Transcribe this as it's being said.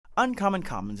Uncommon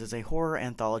Commons is a horror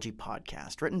anthology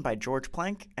podcast written by George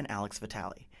Plank and Alex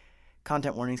Vitale.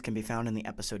 Content warnings can be found in the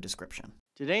episode description.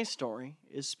 Today's story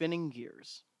is Spinning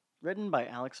Gears, written by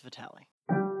Alex Vitale.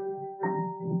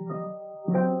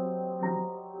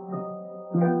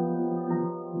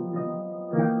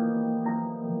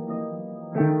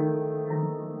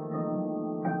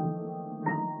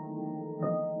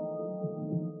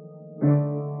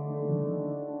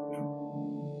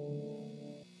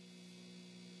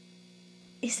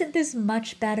 Isn't this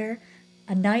much better?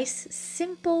 A nice,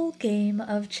 simple game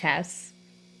of chess.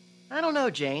 I don't know,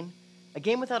 Jane. A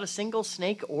game without a single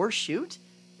snake or shoot?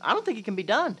 I don't think it can be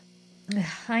done.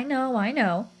 I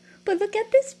know. But look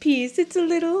at this piece. It's a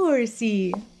little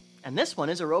horsey. And this one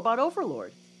is a robot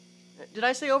overlord. Did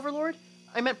I say overlord?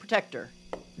 I meant protector.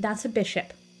 That's a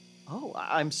bishop. Oh,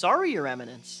 I'm sorry, Your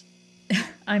Eminence.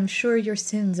 I'm sure your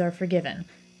sins are forgiven.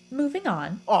 Moving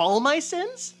on. All my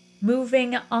sins?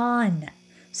 Moving on.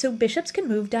 So bishops can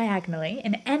move diagonally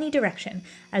in any direction,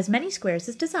 as many squares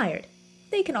as desired.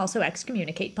 They can also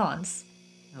excommunicate pawns.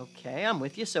 Okay, I'm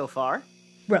with you so far.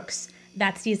 Rooks,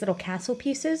 that's these little castle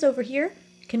pieces over here,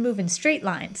 can move in straight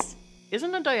lines.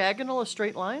 Isn't a diagonal a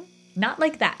straight line? Not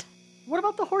like that. What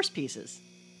about the horse pieces?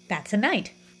 That's a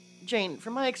knight. Jane,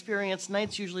 from my experience,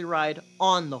 knights usually ride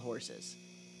on the horses.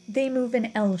 They move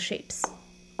in L shapes.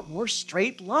 More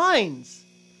straight lines!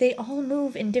 They all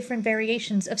move in different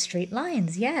variations of straight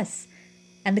lines, yes.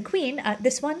 And the queen,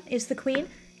 this one is the queen,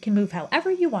 can move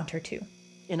however you want her to.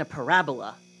 In a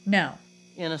parabola? No.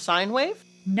 In a sine wave?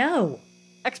 No.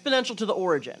 Exponential to the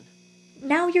origin?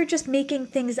 Now you're just making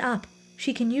things up.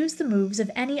 She can use the moves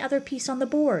of any other piece on the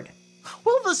board.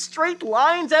 Will the straight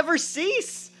lines ever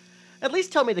cease? At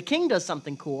least tell me the king does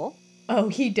something cool. Oh,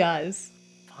 he does.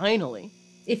 Finally.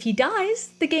 If he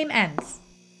dies, the game ends.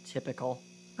 Typical.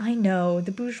 I know,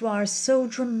 the bourgeois are so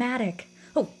dramatic.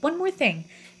 Oh, one more thing.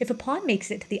 If a pawn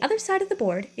makes it to the other side of the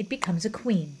board, it becomes a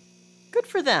queen. Good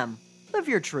for them. Live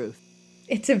your truth.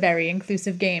 It's a very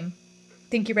inclusive game.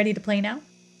 Think you're ready to play now?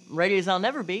 Ready as I'll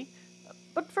never be.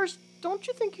 But first, don't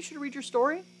you think you should read your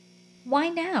story? Why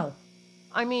now?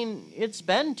 I mean, it's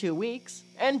been 2 weeks.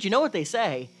 And you know what they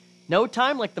say. No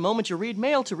time like the moment you read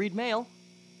mail to read mail.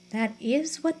 That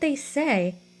is what they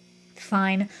say.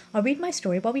 Fine, I'll read my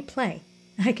story while we play.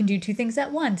 I can do 2 things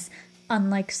at once,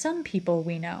 unlike some people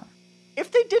we know.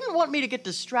 If they didn't want me to get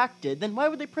distracted, then why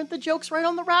would they print the jokes right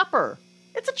on the wrapper?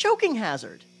 It's a choking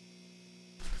hazard.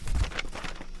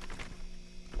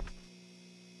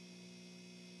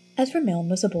 Ezra Milne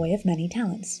was a boy of many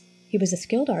talents. He was a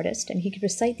skilled artist, and he could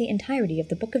recite the entirety of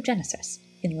the Book of Genesis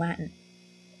in Latin.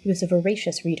 He was a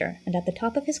voracious reader, and at the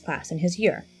top of his class in his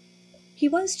year. He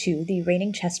was, too, the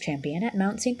reigning chess champion at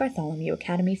Mount St. Bartholomew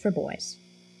Academy for Boys.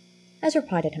 Ezra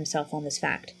prided himself on this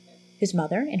fact. His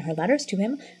mother, in her letters to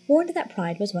him, warned that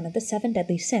pride was one of the 7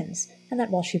 deadly sins, and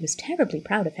that while she was terribly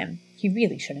proud of him, he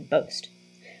really shouldn't boast.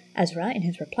 Ezra, in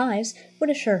his replies, would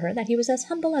assure her that he was as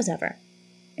humble as ever.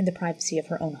 In the privacy of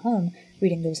her own home,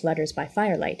 reading those letters by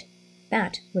firelight,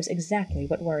 that was exactly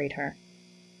what worried her.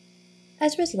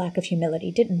 Ezra's lack of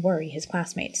humility didn't worry his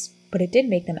classmates, but it did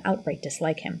make them outright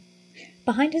dislike him.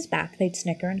 Behind his back they'd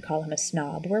snicker and call him a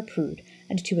snob or a prude,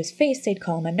 and to his face they'd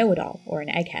call him a know-it-all or an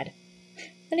egghead.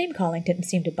 The name-calling didn't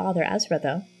seem to bother Ezra,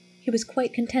 though. He was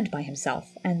quite content by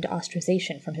himself, and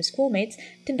ostracization from his schoolmates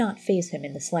did not faze him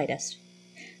in the slightest.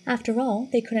 After all,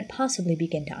 they couldn't possibly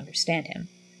begin to understand him.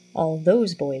 All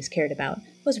those boys cared about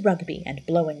was rugby and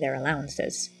blowing their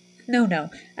allowances. No,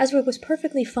 Ezra was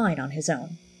perfectly fine on his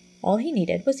own. All he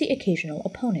needed was the occasional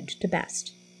opponent to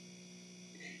best.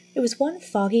 It was one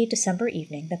foggy December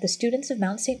evening that the students of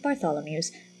Mount St.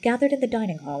 Bartholomew's gathered in the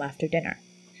dining hall after dinner.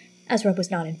 Ezra was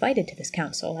not invited to this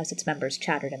council as its members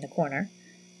chattered in the corner.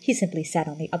 He simply sat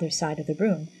on the other side of the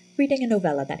room, reading a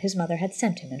novella that his mother had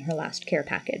sent him in her last care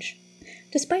package.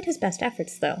 Despite his best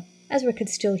efforts, though, Ezra could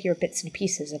still hear bits and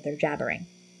pieces of their jabbering.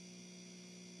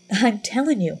 "I'm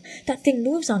telling you, that thing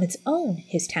moves on its own,"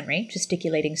 hissed Henry,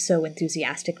 gesticulating so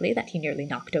enthusiastically that he nearly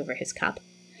knocked over his cup.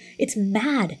 "It's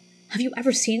mad! Have you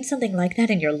ever seen something like that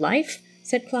in your life?"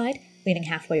 said Clyde, leaning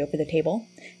halfway over the table.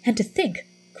 "And to think,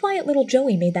 quiet little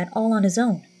Joey made that all on his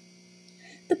own."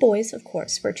 The boys, of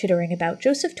course, were chittering about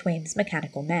Joseph Twain's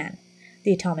Mechanical Man.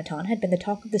 The automaton had been the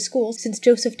talk of the school since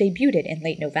Joseph debuted in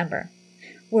late November.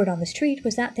 Word on the street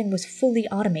was that thing was fully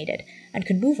automated and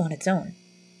could move on its own.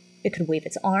 It could wave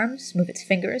its arms, move its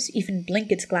fingers, even blink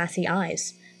its glassy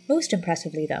eyes. Most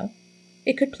impressively, though,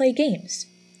 it could play games,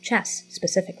 chess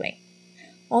specifically.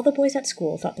 All the boys at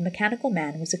school thought the Mechanical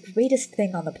Man was the greatest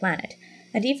thing on the planet,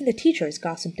 and even the teachers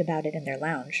gossiped about it in their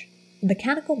lounge. The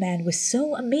mechanical man was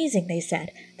so amazing, they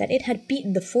said, that it had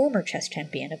beaten the former chess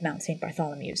champion of Mount St.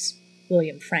 Bartholomew's,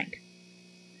 William Frank.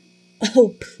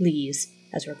 "Oh, please,"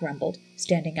 Ezra grumbled,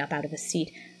 standing up out of his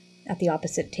seat at the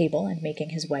opposite table and making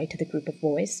his way to the group of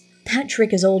boys. "That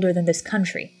trick is older than this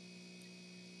country."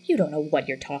 "You don't know what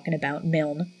you're talking about,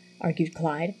 Milne," argued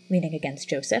Clyde, leaning against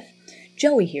Joseph.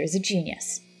 "Joey here is a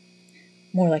genius."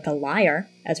 "More like a liar,"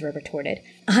 Ezra retorted.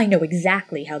 "I know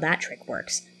exactly how that trick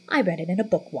works. I read it in a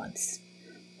book once."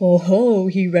 "Oh,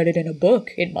 he read it in a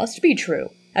book. It must be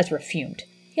true," Ezra fumed.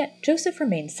 Yet Joseph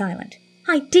remained silent.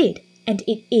 "I did, and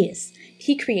it is.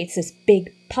 He creates this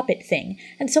big puppet thing,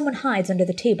 and someone hides under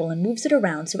the table and moves it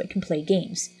around so it can play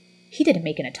games. He didn't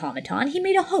make an automaton, he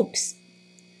made a hoax."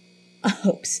 "A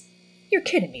hoax? You're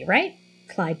kidding me, right?"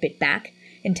 Clyde bit back,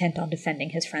 intent on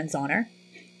defending his friend's honor.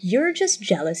 "You're just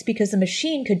jealous because the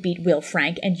machine could beat Will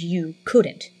Frank and you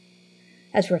couldn't."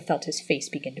 Ezra felt his face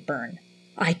begin to burn.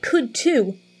 I could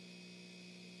too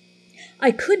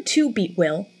beat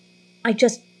Will. I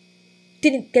just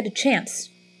didn't get a chance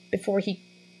before he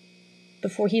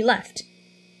left."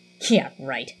 "Yeah,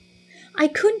 right." "I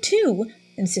could too,"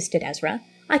 insisted Ezra.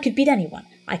 "I could beat anyone.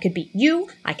 I could beat you,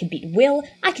 I could beat Will,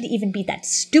 I could even beat that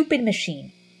stupid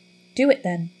machine." "Do it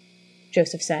then,"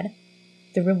 Joseph said.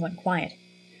 The room went quiet.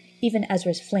 Even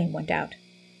Ezra's flame went out.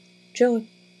 Joe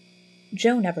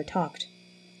never talked.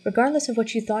 Regardless of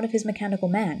what you thought of his mechanical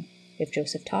man, if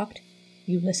Joseph talked,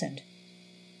 you listened.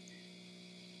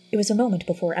 It was a moment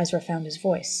before Ezra found his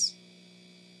voice.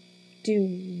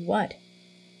 "Do what?"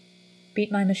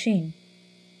 "Beat my machine.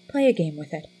 Play a game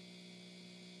with it."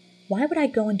 "Why would I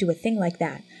go and do a thing like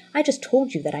that? I just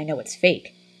told you that I know it's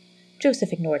fake."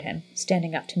 Joseph ignored him,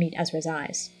 standing up to meet Ezra's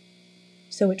eyes.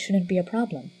 "So it shouldn't be a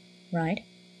problem, right?"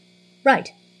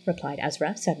 "Right," replied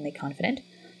Ezra, suddenly confident.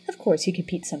 "Of course he could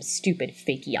beat some stupid,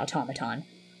 fakey automaton.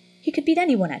 He could beat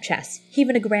anyone at chess,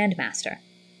 even a grandmaster."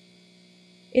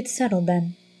 "It's settled,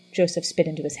 then." Joseph spit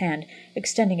into his hand,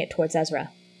 extending it towards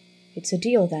Ezra. "It's a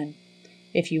deal, then.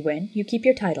 If you win, you keep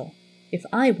your title. If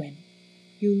I win,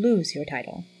 you lose your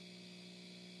title."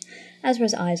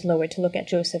 Ezra's eyes lowered to look at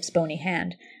Joseph's bony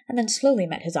hand, and then slowly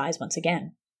met his eyes once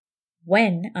again.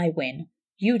 "When I win,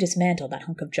 you dismantle that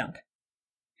hunk of junk."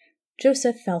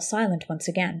 Joseph fell silent once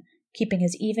again, keeping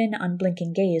his even,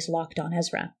 unblinking gaze locked on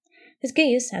Ezra. His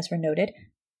gaze, Ezra noted,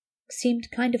 seemed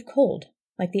kind of cold,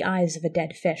 like the eyes of a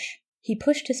dead fish. He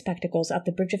pushed his spectacles up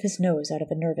the bridge of his nose out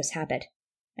of a nervous habit.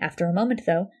 After a moment,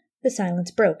 though, the silence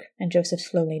broke, and Joseph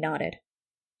slowly nodded.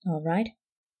 "All right.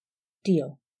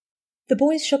 Deal." The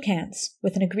boys shook hands,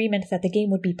 with an agreement that the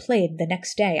game would be played the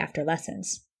next day after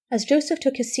lessons. As Joseph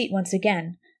took his seat once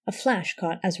again, a flash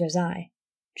caught Ezra's eye.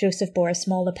 Joseph bore a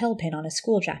small lapel pin on his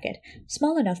school jacket,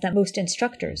 small enough that most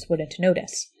instructors wouldn't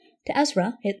notice. To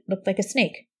Ezra, it looked like a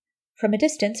snake. From a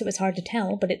distance, it was hard to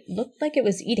tell, but it looked like it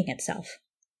was eating itself.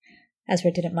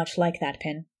 Ezra didn't much like that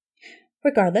pin.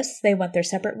 Regardless, they went their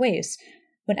separate ways.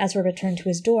 When Ezra returned to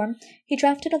his dorm, he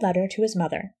drafted a letter to his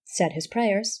mother, said his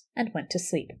prayers, and went to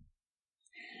sleep.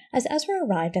 As Ezra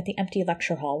arrived at the empty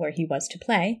lecture hall where he was to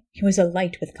play, he was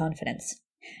alight with confidence.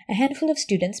 A handful of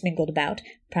students mingled about,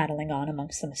 prattling on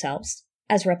amongst themselves.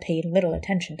 Ezra paid little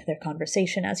attention to their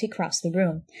conversation as he crossed the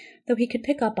room, though he could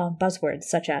pick up on buzzwords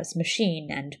such as machine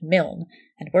and Milne,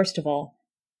 and worst of all,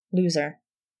 loser.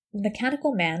 The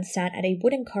mechanical man sat at a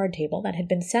wooden card table that had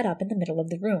been set up in the middle of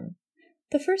the room.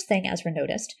 The first thing Ezra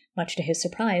noticed, much to his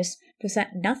surprise, was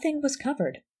that nothing was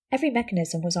covered. Every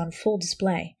mechanism was on full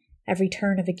display. Every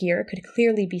turn of a gear could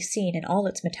clearly be seen in all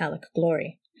its metallic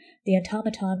glory. The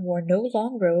automaton wore no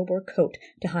long robe or coat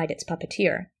to hide its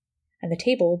puppeteer, and the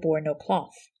table bore no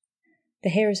cloth. The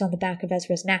hairs on the back of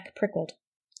Ezra's neck prickled.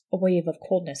 A wave of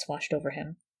coldness washed over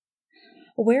him.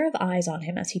 Aware of eyes on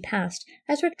him as he passed,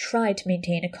 Ezra tried to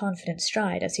maintain a confident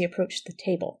stride as he approached the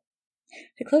table.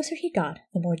 The closer he got,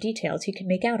 the more details he could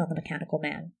make out on the mechanical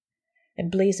man.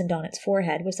 Emblazoned on its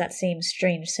forehead was that same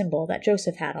strange symbol that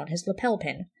Joseph had on his lapel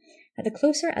pin, and the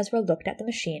closer Ezra looked at the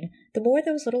machine, the more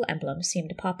those little emblems seemed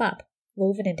to pop up,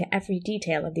 woven into every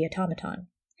detail of the automaton.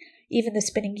 Even the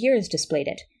spinning gears displayed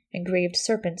it, engraved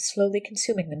serpents slowly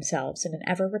consuming themselves in an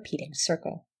ever-repeating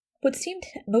circle. What seemed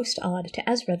most odd to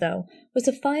Ezra, though, was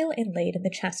a file inlaid in the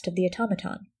chest of the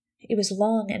automaton. It was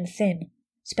long and thin,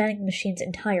 spanning the machine's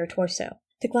entire torso.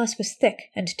 The glass was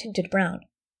thick and tinted brown,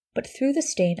 but through the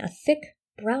stain a thick,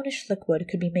 brownish liquid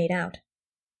could be made out.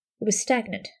 It was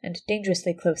stagnant and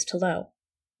dangerously close to low.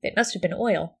 It must have been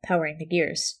oil, powering the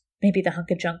gears. Maybe the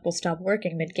hunk of junk will stop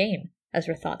working mid-game,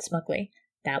 Ezra thought smugly.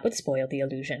 That would spoil the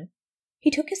illusion.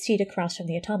 He took his seat across from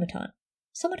the automaton.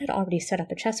 Someone had already set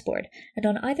up a chessboard, and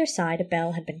on either side a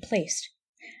bell had been placed.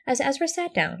 As Ezra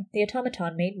sat down, the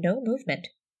automaton made no movement.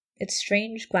 Its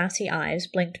strange, glassy eyes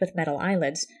blinked with metal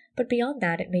eyelids, but beyond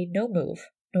that it made no move,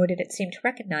 nor did it seem to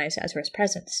recognize Ezra's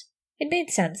presence. It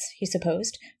made sense, he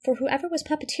supposed, for whoever was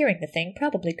puppeteering the thing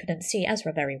probably couldn't see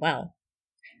Ezra very well.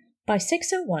 By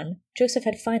 6:01, Joseph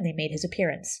had finally made his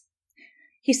appearance.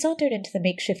 He sauntered into the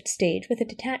makeshift stage with a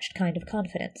detached kind of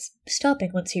confidence,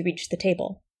 stopping once he reached the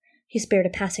table. He spared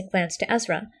a passing glance to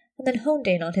Ezra, and then honed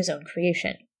in on his own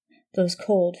creation. Those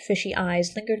cold, fishy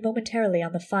eyes lingered momentarily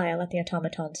on the file at the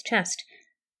automaton's chest,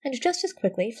 and just as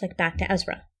quickly flicked back to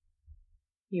Ezra.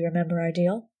 "You remember our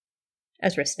deal?"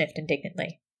 Ezra sniffed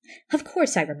indignantly. "Of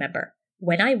course I remember.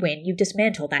 When I win, you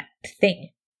dismantle that thing."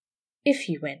 "If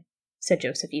you win," said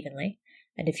Joseph evenly,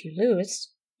 "and if you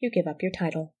lose, you give up your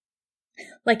title."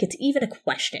 Like it's even a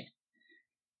question.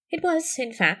 It was,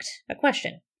 in fact, a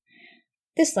question.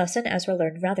 This lesson Ezra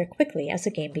learned rather quickly as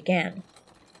the game began.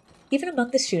 Even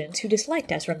among the students who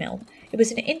disliked Ezra Milne, it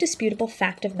was an indisputable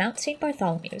fact of Mount St.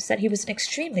 Bartholomew's that he was an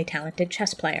extremely talented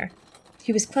chess player.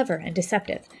 He was clever and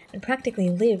deceptive, and practically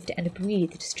lived and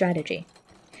breathed strategy.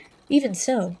 Even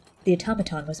so, the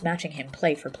automaton was matching him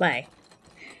play for play.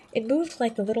 It moved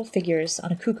like the little figures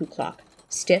on a cuckoo clock,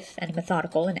 stiff and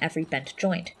methodical in every bent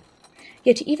joint.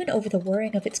 Yet even over the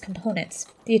whirring of its components,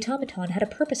 the automaton had a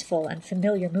purposeful and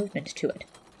familiar movement to it.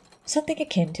 Something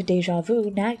akin to déjà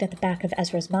vu nagged at the back of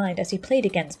Ezra's mind as he played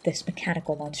against this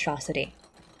mechanical monstrosity.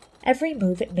 Every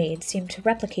move it made seemed to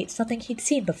replicate something he'd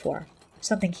seen before,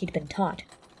 something he'd been taught.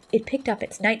 It picked up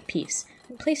its knight piece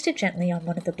and placed it gently on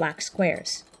one of the black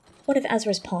squares. One of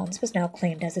Ezra's pawns was now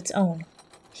claimed as its own.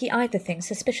 He eyed the thing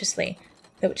suspiciously,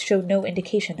 though it showed no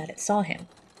indication that it saw him.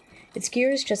 Its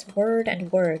gears just whirred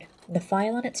and whirred, and the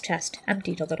file on its chest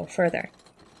emptied a little further.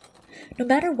 No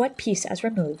matter what piece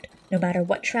Ezra moved, no matter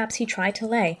what traps he tried to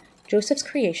lay, Joseph's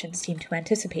creation seemed to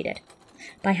anticipate it.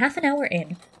 By half an hour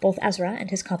in, both Ezra and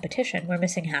his competition were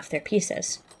missing half their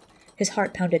pieces. His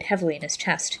heart pounded heavily in his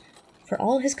chest. For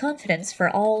all his confidence, for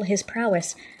all his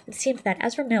prowess, it seemed that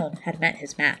Ezra Milne had met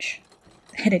his match.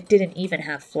 And it didn't even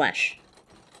have flesh.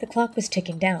 The clock was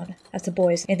ticking down, as the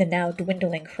boys in the now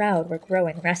dwindling crowd were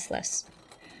growing restless.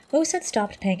 Most had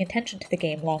stopped paying attention to the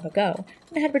game long ago,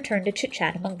 and had returned to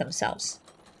chit-chat among themselves.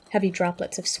 Heavy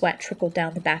droplets of sweat trickled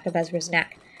down the back of Ezra's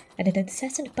neck, and an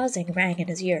incessant buzzing rang in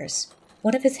his ears.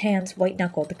 One of his hands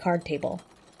white-knuckled the card table.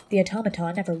 The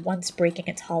automaton, never once breaking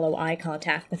its hollow eye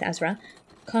contact with Ezra,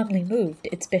 calmly moved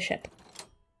its bishop.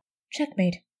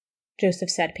 "Checkmate," Joseph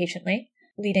said patiently,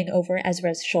 leaning over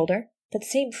Ezra's shoulder. That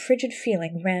same frigid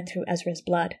feeling ran through Ezra's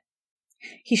blood.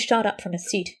 He shot up from his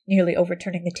seat, nearly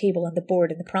overturning the table and the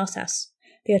board in the process.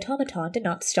 The automaton did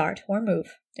not start or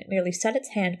move. It merely set its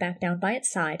hand back down by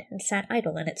its side and sat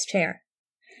idle in its chair.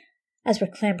 Ezra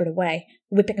clambered away,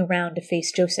 whipping around to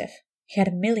face Joseph. He had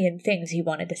a million things he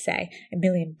wanted to say, a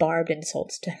million barbed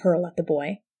insults to hurl at the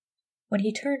boy. When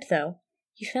he turned, though,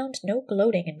 he found no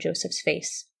gloating in Joseph's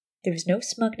face. There was no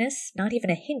smugness, not even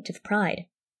a hint of pride.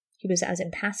 He was as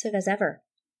impassive as ever.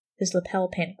 His lapel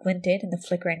pin glinted in the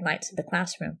flickering lights of the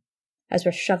classroom.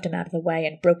 Ezra shoved him out of the way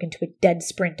and broke into a dead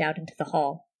sprint out into the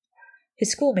hall.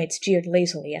 His schoolmates jeered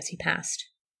lazily as he passed.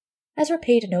 Ezra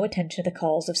paid no attention to the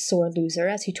calls of sore loser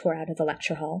as he tore out of the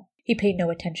lecture hall. He paid no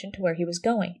attention to where he was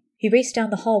going. He raced down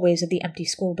the hallways of the empty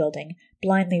school building,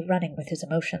 blindly running with his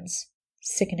emotions.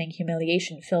 Sickening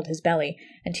humiliation filled his belly,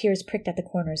 and tears pricked at the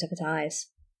corners of his eyes.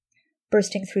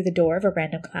 Bursting through the door of a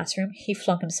random classroom, he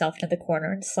flung himself into the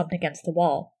corner and slumped against the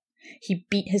wall. He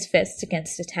beat his fists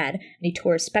against his head, and he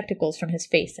tore his spectacles from his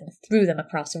face and threw them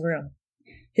across the room.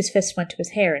 His fists went to his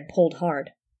hair and pulled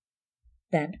hard.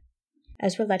 Then,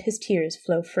 Ezra let his tears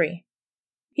flow free.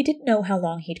 He didn't know how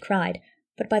long he'd cried,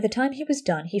 but by the time he was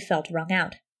done he felt wrung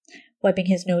out. Wiping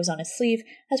his nose on his sleeve,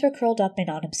 Ezra curled up in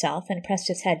on himself and pressed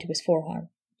his head to his forearm.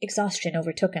 Exhaustion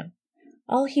overtook him.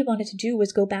 All he wanted to do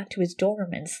was go back to his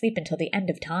dorm and sleep until the end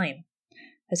of time.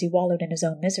 As he wallowed in his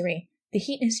own misery, the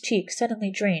heat in his cheeks suddenly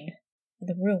drained, and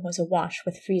the room was awash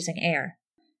with freezing air.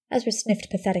 Ezra sniffed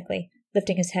pathetically,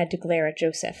 lifting his head to glare at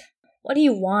Joseph. "What do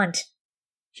you want?"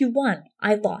 "You won.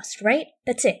 I lost, right?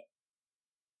 That's it."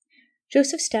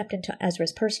 Joseph stepped into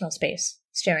Ezra's personal space,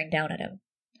 staring down at him.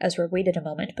 Ezra waited a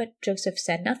moment, but Joseph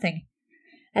said nothing.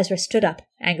 Ezra stood up,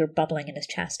 anger bubbling in his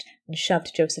chest, and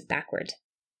shoved Joseph backward.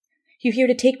 "You here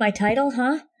to take my title,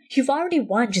 huh? You've already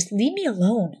won. Just leave me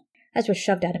alone." Ezra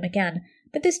shoved at him again,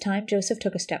 but this time Joseph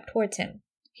took a step towards him.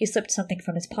 He slipped something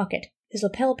from his pocket. His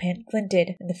lapel pin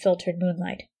glinted in the filtered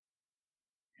moonlight.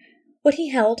 What he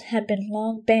held had been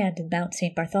long banned in Mount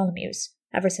St. Bartholomew's,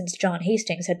 ever since John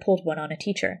Hastings had pulled one on a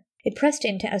teacher. It pressed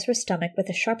into Ezra's stomach with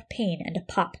a sharp pain and a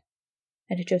pop,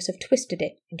 and Joseph twisted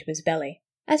it into his belly.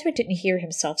 Ezra didn't hear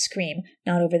himself scream,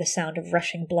 not over the sound of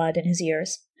rushing blood in his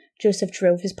ears. Joseph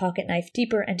drove his pocket knife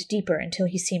deeper and deeper until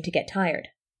he seemed to get tired.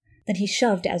 Then he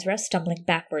shoved Ezra, stumbling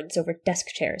backwards over desk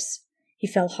chairs. He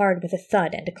fell hard with a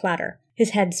thud and a clatter,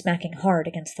 his head smacking hard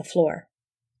against the floor.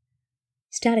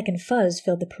 Static and fuzz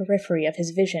filled the periphery of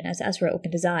his vision as Ezra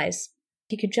opened his eyes.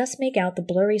 He could just make out the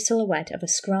blurry silhouette of a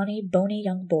scrawny, bony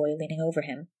young boy leaning over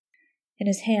him. In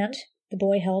his hand, the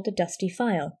boy held a dusty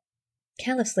file.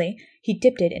 Callously, he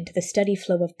dipped it into the steady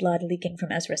flow of blood leaking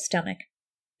from Ezra's stomach.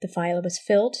 The file was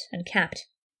filled and capped,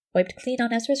 wiped clean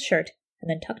on Ezra's shirt, and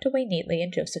then tucked away neatly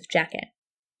in Joseph's jacket.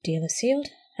 "Deal is sealed,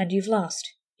 and you've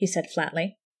lost," he said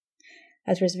flatly.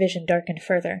 Ezra's vision darkened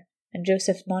further, and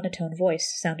Joseph's monotone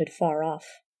voice sounded far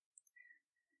off.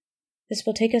 "This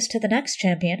will take us to the next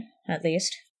champion, at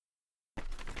least."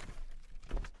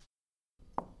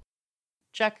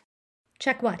 Check.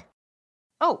 Check what?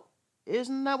 Oh,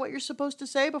 isn't that what you're supposed to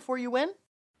say before you win?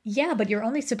 Yeah, but you're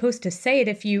only supposed to say it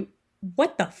if you...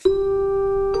 What the f...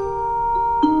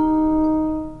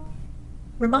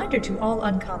 Reminder to all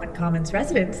Uncommon Commons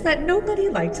residents that nobody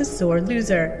likes a sore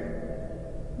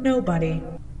loser. Nobody.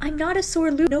 I'm not a sore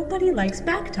loser. Nobody likes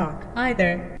backtalk,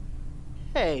 either.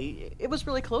 Hey, it was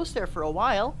really close there for a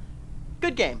while.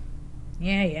 Good game.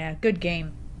 Yeah, good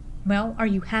game. Well, are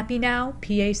you happy now,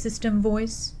 PA system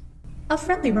voice? A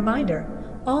friendly reminder,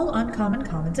 all Uncommon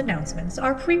Commons announcements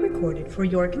are pre-recorded for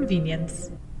your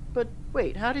convenience. But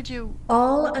wait, how did you...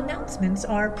 All announcements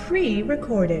are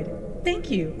pre-recorded. Thank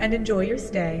you, and enjoy your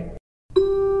stay.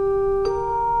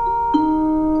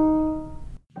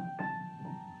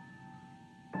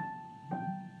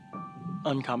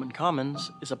 Uncommon Commons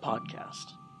is a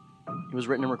podcast. It was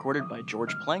written and recorded by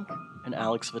George Plank and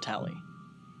Alex Vitale.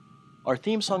 Our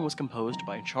theme song was composed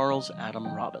by Charles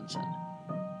Adam Robinson,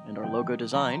 and our logo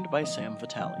designed by Sam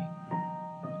Vitale.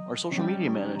 Our social media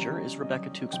manager is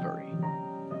Rebecca Tewksbury.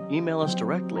 Email us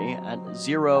directly at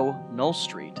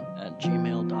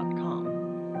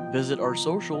 0nullstreet@gmail.com. Visit our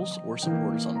socials or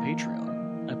support us on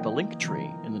Patreon at the link tree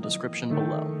in the description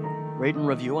below. Rate and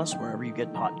review us wherever you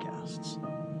get podcasts.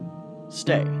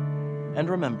 Stay, and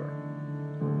remember,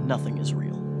 nothing is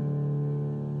real.